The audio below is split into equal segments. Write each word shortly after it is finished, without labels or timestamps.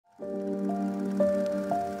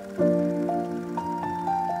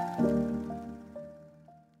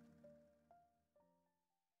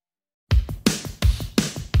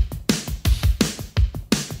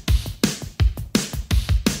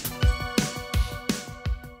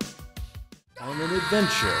on an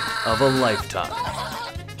adventure of a lifetime.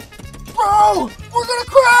 Bro, we're gonna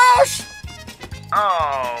crash!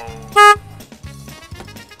 Oh.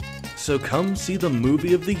 So come see the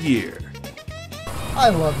movie of the year. I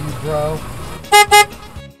love you, bro.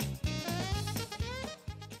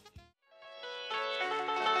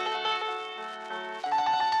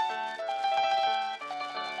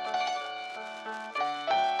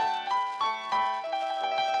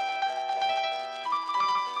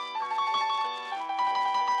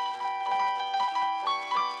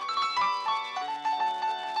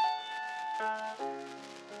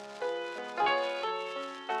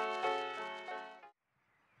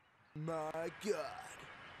 My God.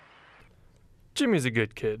 Jimmy's a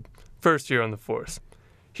good kid. First year on the force.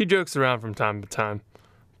 He jokes around from time to time,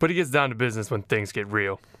 but he gets down to business when things get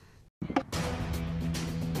real.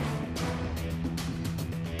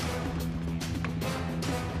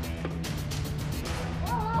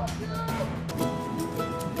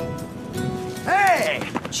 Hey!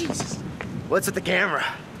 Jesus. What's with the camera?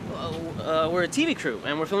 We're a TV crew,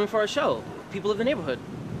 and we're filming for our show, People of the Neighborhood.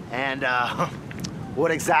 And, what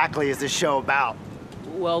exactly is this show about?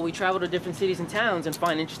 Well, we travel to different cities and towns and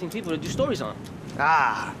find interesting people to do stories on.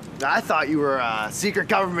 Ah, I thought you were a secret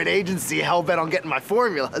government agency hell-bent on getting my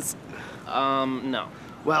formulas. No.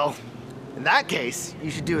 Well, in that case, you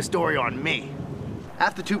should do a story on me.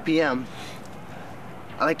 After 2 p.m.,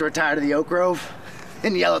 I like to retire to the Oak Grove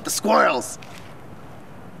and yell at the squirrels.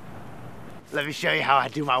 Let me show you how I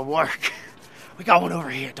do my work. We got one over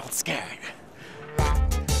here, don't scare it.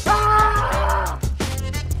 Ah!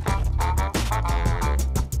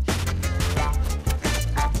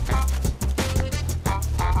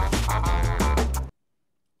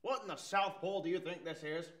 What in the South Pole do you think this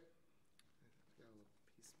is?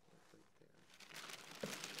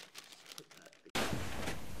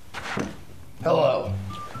 Hello.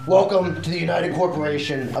 Welcome to the United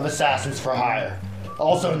Corporation of Assassins for Hire,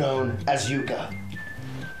 also known as UCA.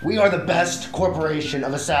 We are the best corporation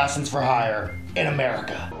of assassins for hire in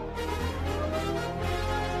America.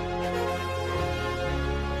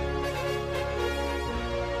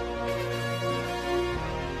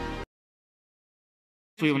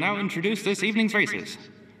 We will now introduce this evening's races.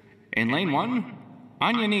 In lane 1,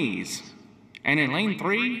 on your knees. And in lane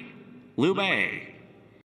 3, Lube.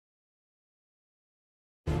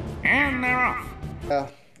 And they're off. I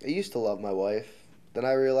used to love my wife. Then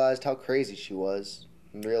I realized how crazy she was,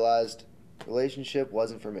 and realized the relationship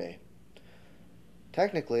wasn't for me.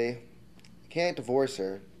 Technically, I can't divorce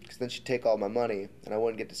her, because then she'd take all my money, and I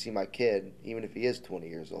wouldn't get to see my kid, even if he is 20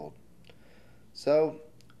 years old. So,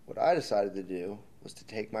 what I decided to do was to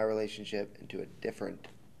take my relationship into a different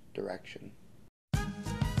direction.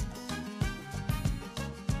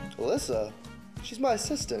 Alyssa, she's my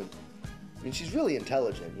assistant. I mean, she's really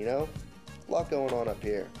intelligent, you know? A lot going on up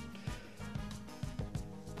here.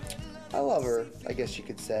 I love her, I guess you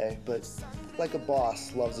could say, but like a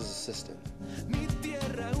boss loves his assistant.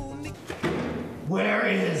 Where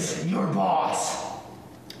is your boss?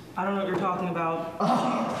 I don't know what you're talking about.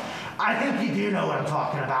 Oh, I think you do know what I'm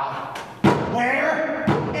talking about. Where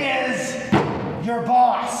is your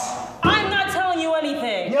boss? I'm not telling you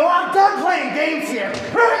anything! You know, I'm done playing games here.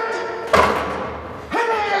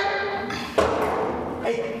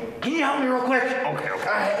 Hey, can you help me real quick? Okay.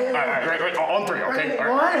 All right, on 3, okay?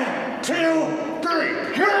 All right. 1, 2, 3.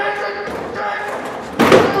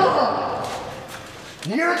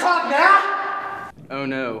 You gonna talk now? Oh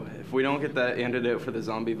no, if we don't get that antidote for the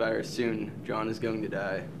zombie virus soon, John is going to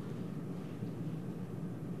die.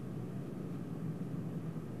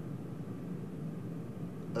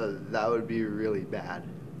 That would be really bad.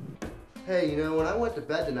 Hey, you know, when I went to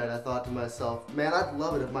bed tonight, I thought to myself, man, I'd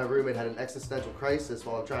love it if my roommate had an existential crisis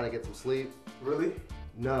while I'm trying to get some sleep. Really?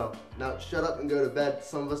 No. Now, shut up and go to bed.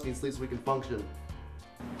 Some of us need sleep so we can function.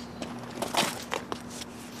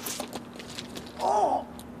 Oh!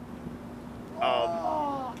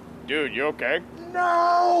 Dude, you okay?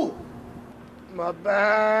 No! My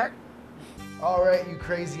back. All right, you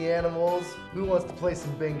crazy animals. Who wants to play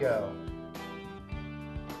some bingo?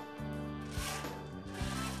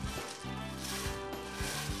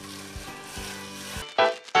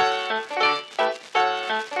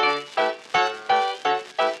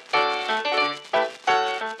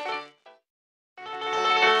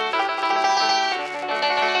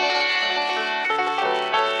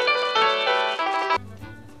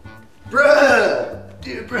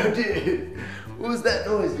 Dude, what was that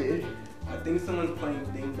noise, dude? I think someone's playing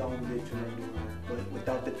Ding Dong Ditch on our door, but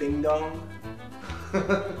without the ding dong.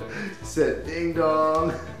 Said ding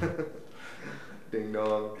dong. Ding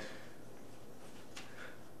dong.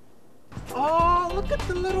 Oh, look at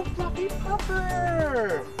the little fluffy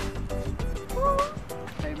pupper.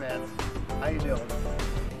 Hey man, how you doing?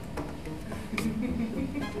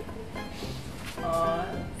 Aw,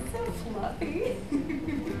 so fluffy.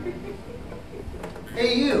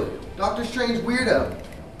 Hey you, Doctor Strange weirdo.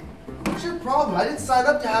 What's your problem? I didn't sign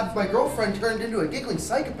up to have my girlfriend turned into a giggling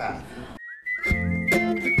psychopath.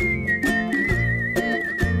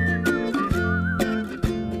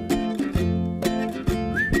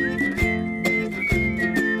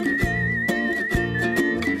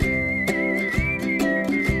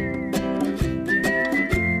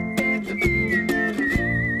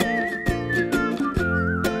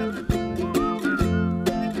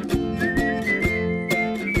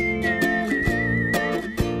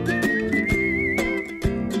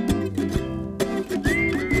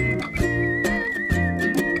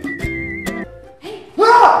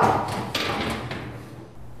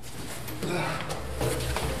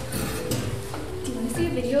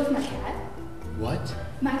 What?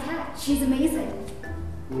 My cat. She's amazing.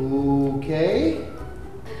 Okay.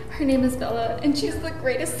 Her name is Bella, and she's the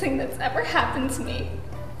greatest thing that's ever happened to me.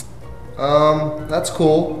 That's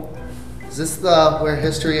cool. Is this the where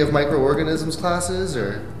history of microorganisms class is,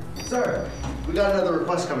 or? Sir, we got another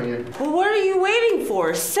request coming in. Well, what are you waiting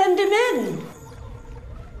for? Send him in.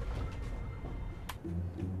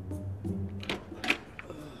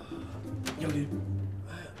 Yo, dude.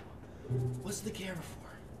 What's the camera for?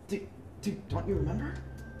 Dude, don't you remember?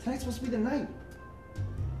 Tonight's supposed to be the night.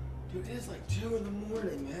 Dude, it is like 2 in the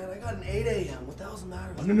morning, man. I got an 8 a.m. What the hell's the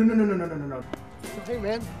matter with you? No. Hey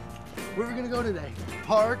man, where are we gonna go today?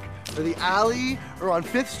 Park, or the alley, or on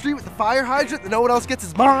 5th Street with the fire hydrant that no one else gets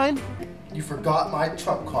is mine? You forgot my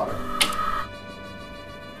trump card.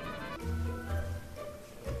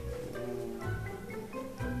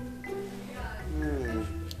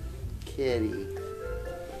 Kitty.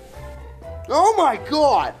 Oh my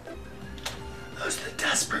god! Those are the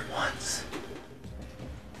desperate ones.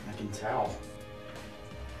 I can tell.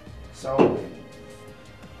 So,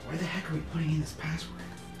 where the heck are we putting in this password?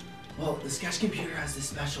 Well, the sketch computer has this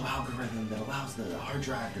special algorithm that allows the hard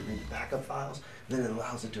drive to read the backup files, and then it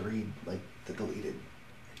allows it to read, like, the deleted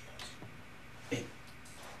videos.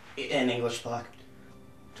 In English, Buck.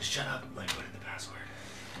 Just shut up and, like, put in the password.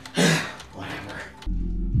 Whatever.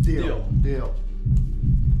 Deal.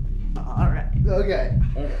 Alright. Okay.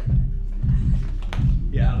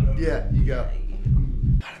 Yeah, you go.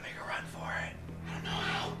 Gotta make a run for it. I don't know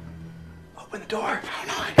how. Open the door. I don't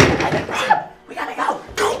know. Run! We gotta go!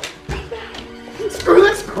 Go! Screw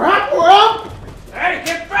this crap, we're up! Hey,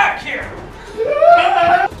 get back here!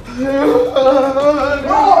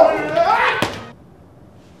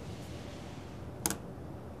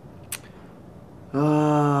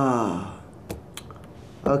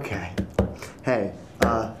 Okay. Hey,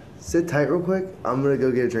 sit tight real quick. I'm gonna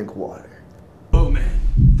go get a drink of water. Oh man,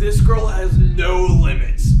 this girl has no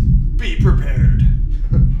limits. Be prepared.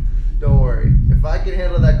 Don't worry. If I can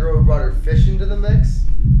handle that girl who brought her fish into the mix,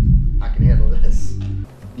 I can handle this.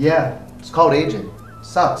 Yeah, it's called aging.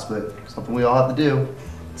 Sucks, but something we all have to do.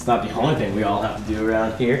 It's not the only thing we all have to do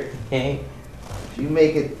around here. Hey. If you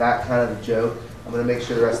make it that kind of a joke, I'm gonna make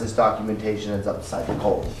sure the rest of this documentation ends up beside the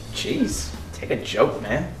cold. Jeez, take a joke,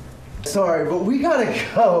 man. Sorry, but we gotta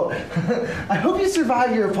go. I hope you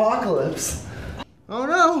survive your apocalypse. Oh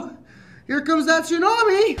no! Here comes that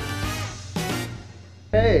tsunami!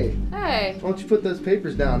 Hey. Hey. Why don't you put those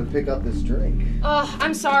papers down and pick up this drink?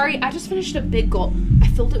 I'm sorry. I just finished a big gulp. I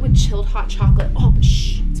filled it with chilled hot chocolate. Oh, but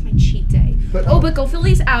shh, it's my cheat day. But go fill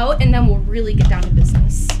these out, and then we'll really get down to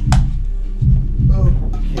business.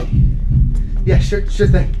 Okay. Yeah, sure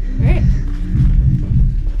thing. All right.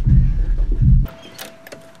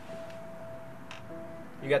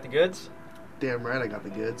 You got the goods? Damn right I got the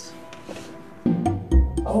goods.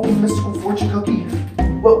 Oh, mystical fortune cookie,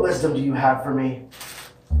 what wisdom do you have for me?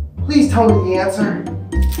 Please tell me the answer.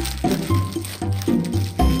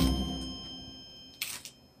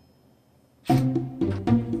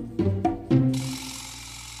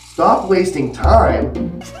 Stop wasting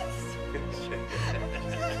time.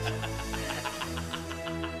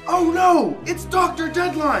 Oh no! It's Dr.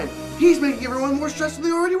 Deadline! He's making everyone more stressed than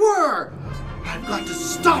they already were! I've got to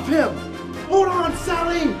stop him! Hold on,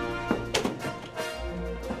 Sally!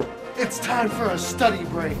 It's time for a study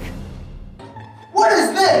break. What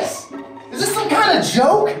is this? Is this some kind of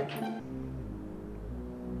joke?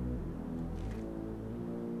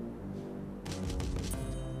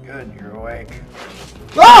 Good, you're awake.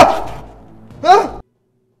 Ah! Huh?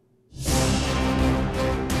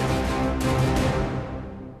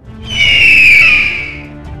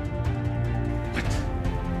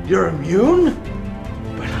 You're immune?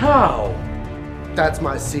 But how? That's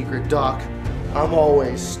my secret, Doc. I'm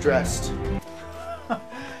always stressed.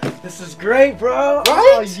 This is great, bro. Right?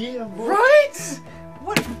 Oh, yeah, boy. Right?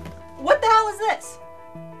 What the hell is this?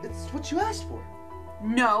 It's what you asked for.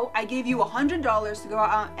 No, I gave you $100 to go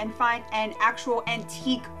out and find an actual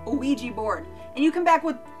antique Ouija board. And you come back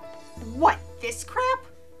with, what, this crap?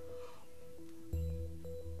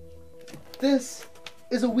 This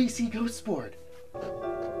is a We See Ghost board.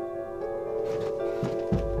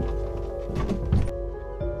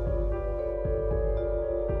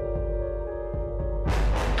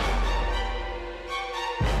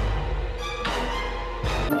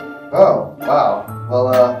 Oh, wow. Well,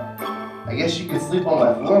 I guess you can sleep on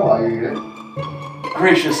my floor while you're here.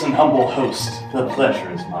 Gracious and humble host, the pleasure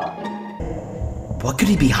is mine. What could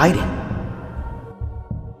he be hiding?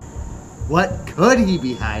 What could he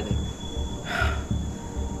be hiding?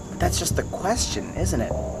 That's just the question, isn't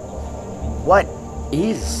it? What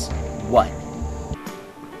is what?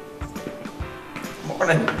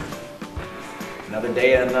 Morning. Another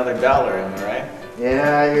day and another dollar, am I right?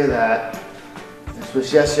 Yeah, I hear that. I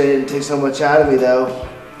wish yesterday didn't take so much out of me, though.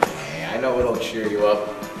 Hey, I know what'll cheer you up.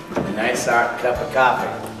 A nice hot cup of coffee.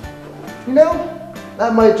 You know,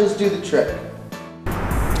 that might just do the trick.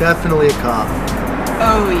 Definitely a coffee.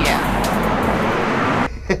 Oh, yeah.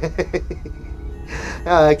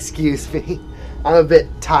 Oh, excuse me. I'm a bit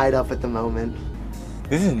tied up at the moment.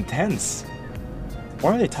 This is intense.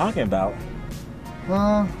 What are they talking about?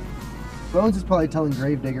 Bones is probably telling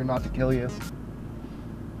Gravedigger not to kill you.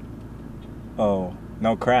 Oh,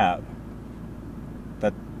 no crap.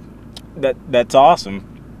 That's awesome.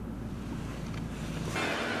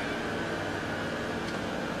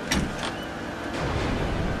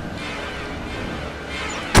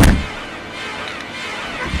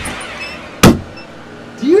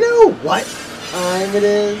 Do you know what time it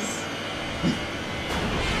is?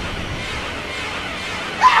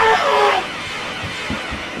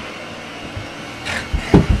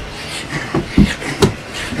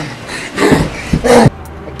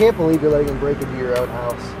 I can't believe you're letting him break into your own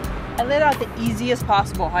house. I laid out the easiest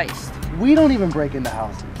possible heist. We don't even break into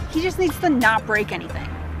houses. He just needs to not break anything.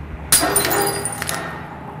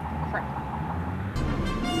 Crap.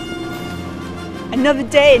 Another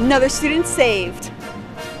day, another student saved.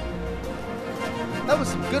 That was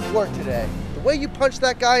some good work today. The way you punched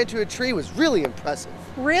that guy into a tree was really impressive.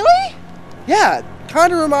 Really? Yeah,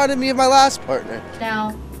 kind of reminded me of my last partner.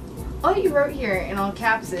 Now, all you wrote here in all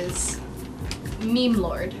caps is Meme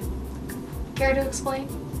Lord. Care to explain?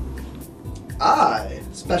 I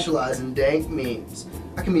specialize in dank memes.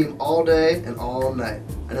 I can meme all day and all night.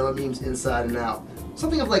 I know my memes inside and out.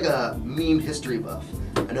 Something of like a meme history buff.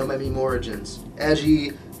 I know my meme origins.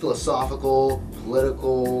 Edgy, philosophical,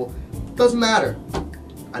 political, doesn't matter.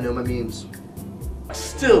 I know my memes.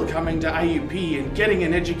 Still coming to IUP and getting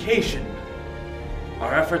an education.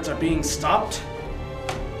 Our efforts are being stopped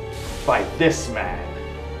by this man.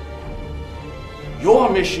 Your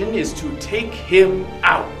mission is to take him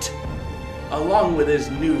out, along with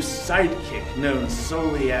his new sidekick known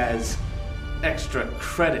solely as Extra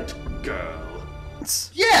Credit Girl.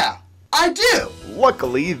 Yeah, I do!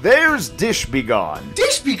 Luckily, there's Dish Be Gone.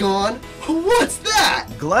 Dish Be Gone? What's that?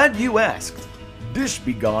 Glad you asked. Dish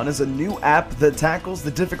Be Gone is a new app that tackles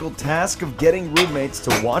the difficult task of getting roommates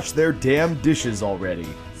to wash their damn dishes already.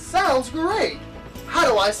 Sounds great! How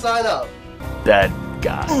do I sign up? Bad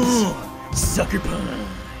guys. Sucker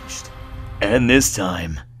punched. And this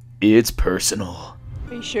time, it's personal.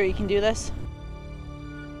 Are you sure you can do this?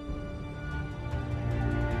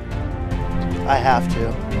 I have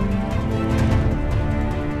to.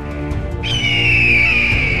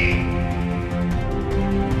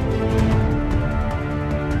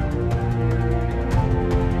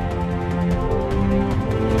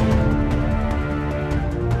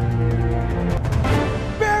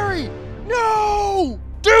 Barry! No!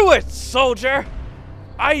 Do it, soldier!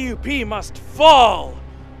 IUP must fall!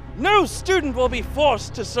 No student will be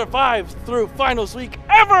forced to survive through finals week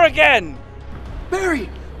ever again! Barry,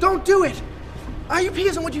 don't do it! IUP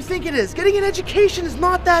isn't what you think it is. Getting an education is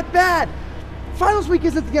not that bad. Finals week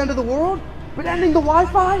isn't the end of the world, but ending the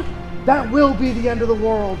Wi-Fi? That will be the end of the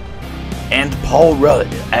world. And Paul Rudd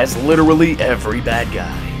as literally every bad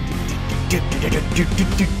guy.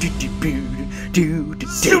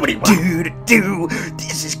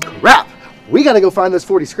 This is crap. We gotta go find those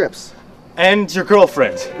 40 scripts. And your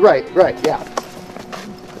girlfriend. Right, yeah.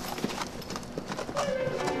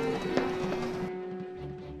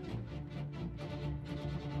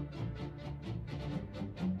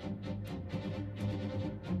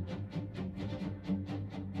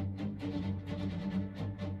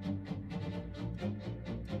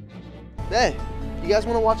 Hey, You guys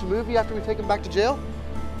want to watch a movie after we take him back to jail?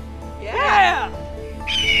 Yeah!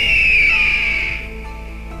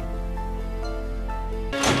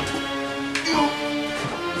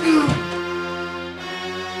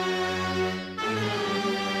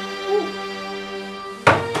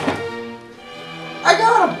 I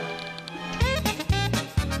got him!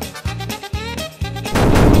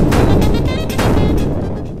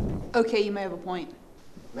 Okay, you may have a point.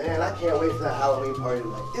 Man, I can't wait for that Halloween party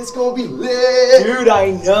tonight. It's gonna be lit! Dude,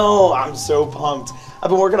 I know. I'm so pumped. I've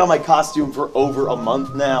been working on my costume for over a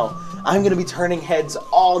month now. I'm gonna be turning heads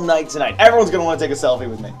all night tonight. Everyone's gonna want to take a selfie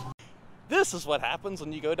with me. This is what happens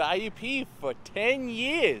when you go to IUP for 10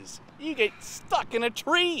 years. You get stuck in a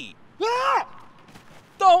tree. Ah!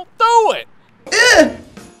 Don't do it!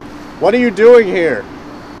 What are you doing here?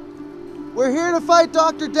 We're here to fight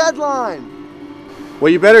Dr. Deadline. Well,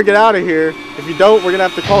 you better get out of here. If you don't, we're gonna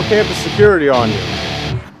have to call campus security on you.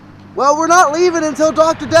 Well, we're not leaving until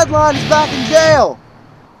Dr. Deadline is back in jail.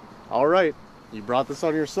 All right, you brought this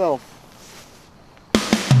on yourself.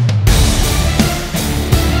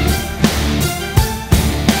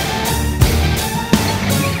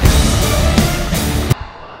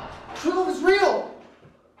 True love is real!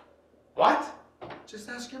 What? Just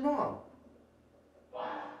ask your mom.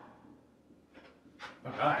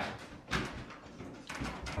 Okay.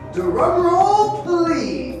 Drum roll,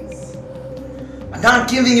 please. I'm not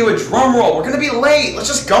giving you a drum roll. We're gonna be late. Let's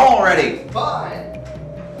just go already. Fine.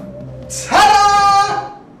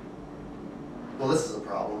 Ta-da! Well, this is a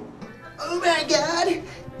problem. Oh my God!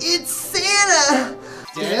 It's Santa!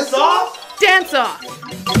 Dance off? Dance off!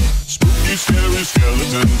 Spooky, scary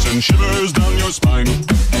skeletons and shivers down your spine.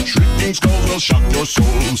 Shrieking skulls will shock your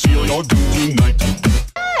soul, seal your doom tonight.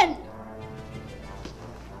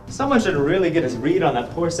 Someone should really get a read on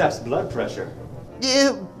that poor sap's blood pressure.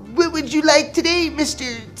 What would you like today,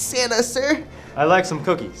 Mr. Santa, sir? I like some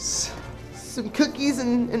cookies. Some cookies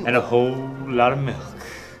and... And a whole lot of milk.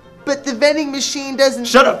 But the vending machine doesn't...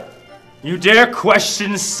 Shut up! You dare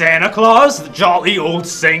question Santa Claus, the jolly old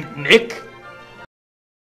Saint Nick?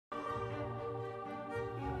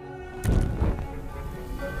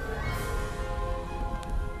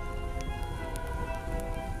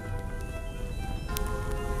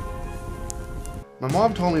 My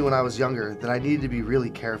mom told me when I was younger that I needed to be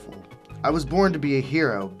really careful. I was born to be a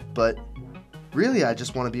hero, but really I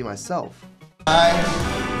just want to be myself. Hi,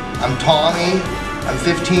 I'm Tommy. I'm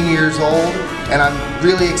 15 years old, and I'm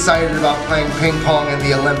really excited about playing ping pong in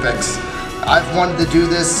the Olympics. I've wanted to do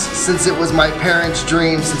this since it was my parents'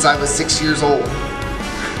 dream since I was 6 years old.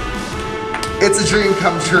 It's a dream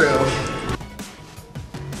come true.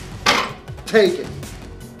 Take it.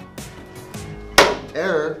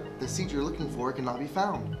 Error. The seat you're looking for cannot be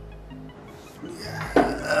found.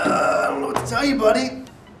 I don't know what to tell you, buddy.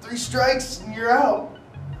 3 strikes and you're out.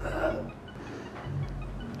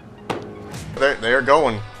 They're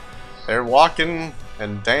going. They're walking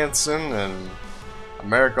and dancing, and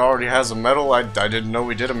America already has a medal. I didn't know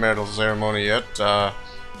we did a medal ceremony yet.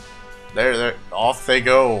 They're off they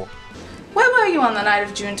go. Where were you on the night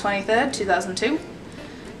of June 23rd, 2002?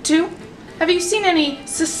 2. Have you seen any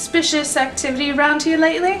suspicious activity around here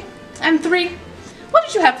lately? And 3. What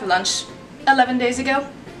did you have for lunch 11 days ago?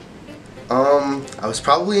 I was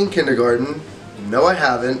probably in kindergarten. No, I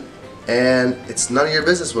haven't. And it's none of your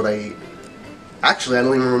business what I eat. Actually, I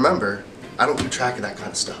don't even remember. I don't keep track of that kind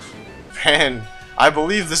of stuff. Man, I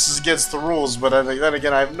believe this is against the rules, but then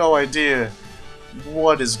again, I have no idea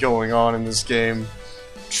what is going on in this game.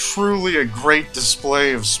 Truly a great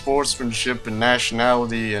display of sportsmanship and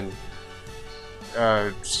nationality and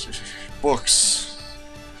books,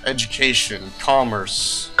 education,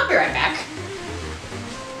 commerce. I'll be right back.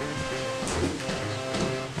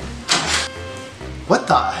 What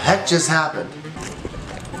the heck just happened?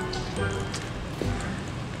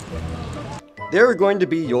 They're going to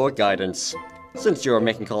be your guidance. Since you're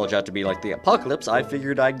making college out to be like the apocalypse, I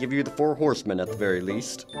figured I'd give you the 4 horsemen at the very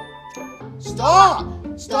least.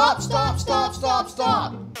 Stop! Stop, stop, stop, stop,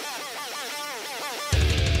 stop!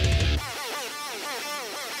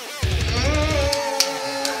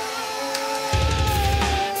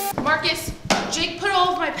 Marcus, Jake put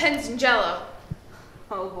all of my pens in Jell-O.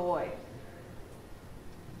 Oh boy.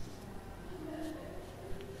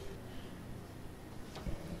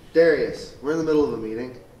 Darius, we're in the middle of a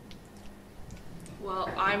meeting. Well,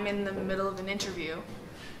 I'm in the middle of an interview.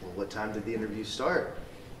 Well, what time did the interview start?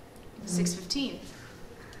 6:15.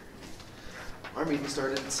 Our meeting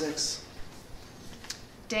started at 6.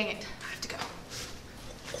 Dang it, I have to go.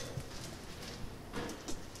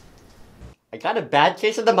 I got a bad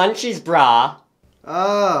case of the munchies, brah.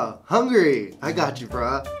 Ah, hungry. I got you,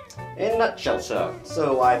 brah. In a nutshell, sir.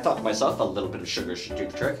 So I thought to myself a little bit of sugar should do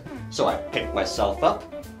the trick. So I picked myself up,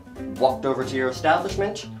 walked over to your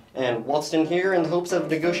establishment, and waltzed in here in the hopes of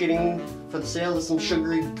negotiating for the sale of some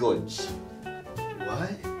sugary goods.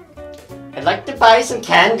 What? I'd like to buy some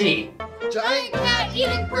candy. Giant cat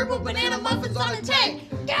eating purple banana muffins on a tank!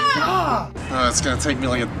 Yeah! Oh, it's gonna take me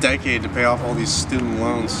like a decade to pay off all these student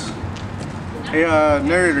loans. Hey,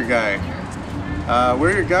 narrator guy.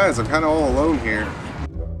 Where are your guys? I'm kinda all alone here.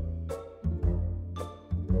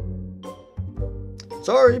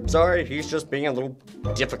 Sorry, he's just being a little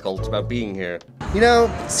difficult about being here. You know,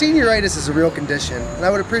 senioritis is a real condition, and I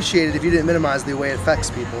would appreciate it if you didn't minimize the way it affects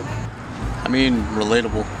people. I mean,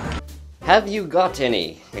 relatable. Have you got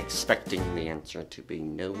any? Expecting the answer to be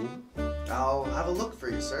no. I'll have a look for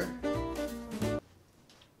you, sir.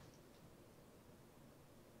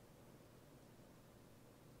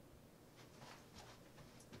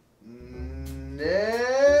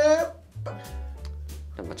 Nope.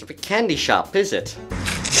 Not much of a candy shop, is it?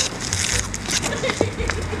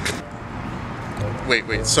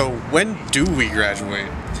 Wait, so when do we graduate?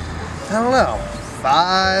 I don't know.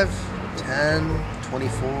 5, 10,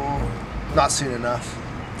 24. Not soon enough.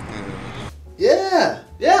 Yeah,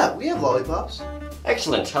 we have lollipops.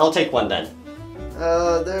 Excellent, I'll take one then.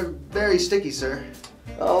 They're very sticky, sir.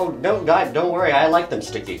 Oh, no, God, don't worry, I like them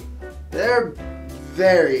sticky. They're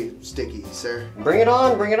very sticky, sir. Bring it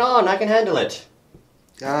on, I can handle it.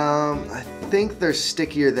 I think they're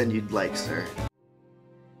stickier than you'd like, sir.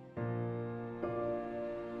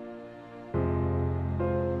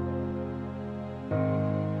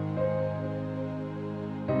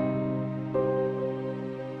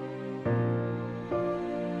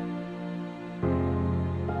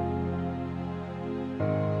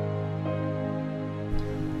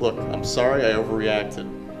 Look, I'm sorry I overreacted.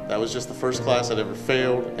 That was just the first class I'd ever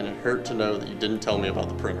failed, and it hurt to know that you didn't tell me about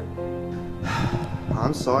the printer.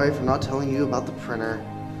 I'm sorry for not telling you about the printer.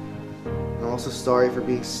 I'm also sorry for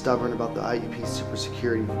being stubborn about the IUP Super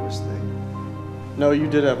Security Force thing. No, you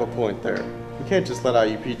did have a point there. We can't just let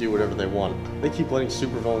IUP do whatever they want. They keep letting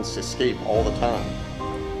supervillains escape all the time.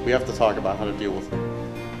 We have to talk about how to deal with them.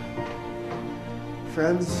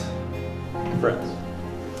 Friends? Friends.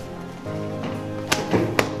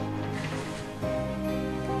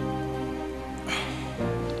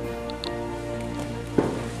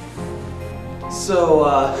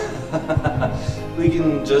 So, we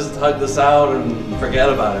can just hug this out and forget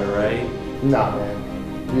about it, right? Nah,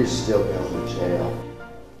 man. You're still going to jail.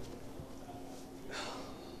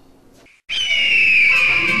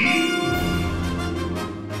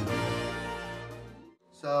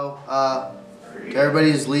 So, to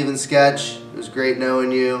everybody who's leaving Sketch, it was great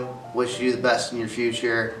knowing you. Wish you the best in your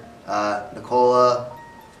future. Nicola,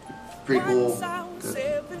 pretty cool.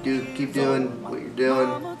 Keep doing what you're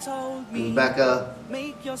doing. And Becca,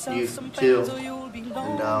 you too.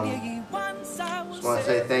 And just want to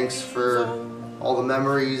say thanks for all the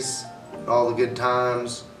memories, and all the good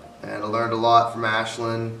times. And I learned a lot from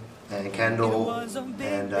Ashlyn and Kendall.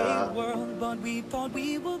 And that's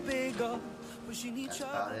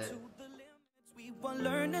about it. We're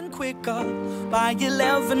learning quicker. By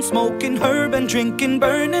 11, smoking herb and drinking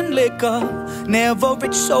burning liquor. Never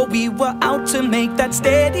rich, so we were out to make that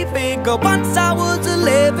steady figure. Once I was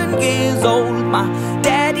 11 years old, my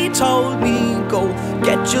daddy told me, go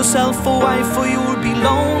get yourself a wife or you'll be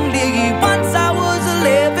lonely. Once I was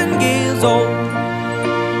 11 years old.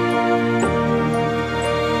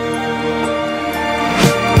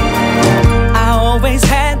 I always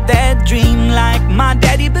had that dream like my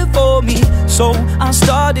daddy before me. So I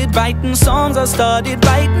started writing songs, I started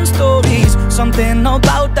writing stories. Something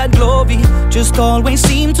about that glory just always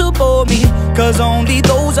seemed to bore me. Cause only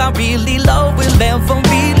those I really love will ever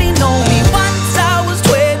really know me. Once I was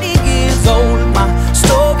 20 years old, my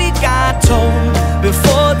story got told.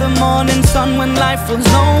 Before the morning sun when life was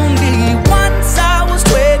lonely. Once I was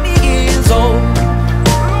 20 years old.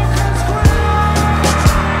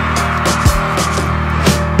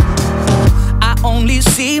 Only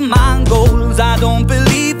see my goals, I don't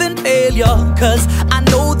believe in failure. Cause I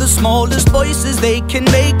know the smallest voices, they can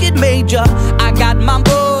make it major. I got my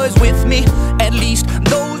boys with me, at least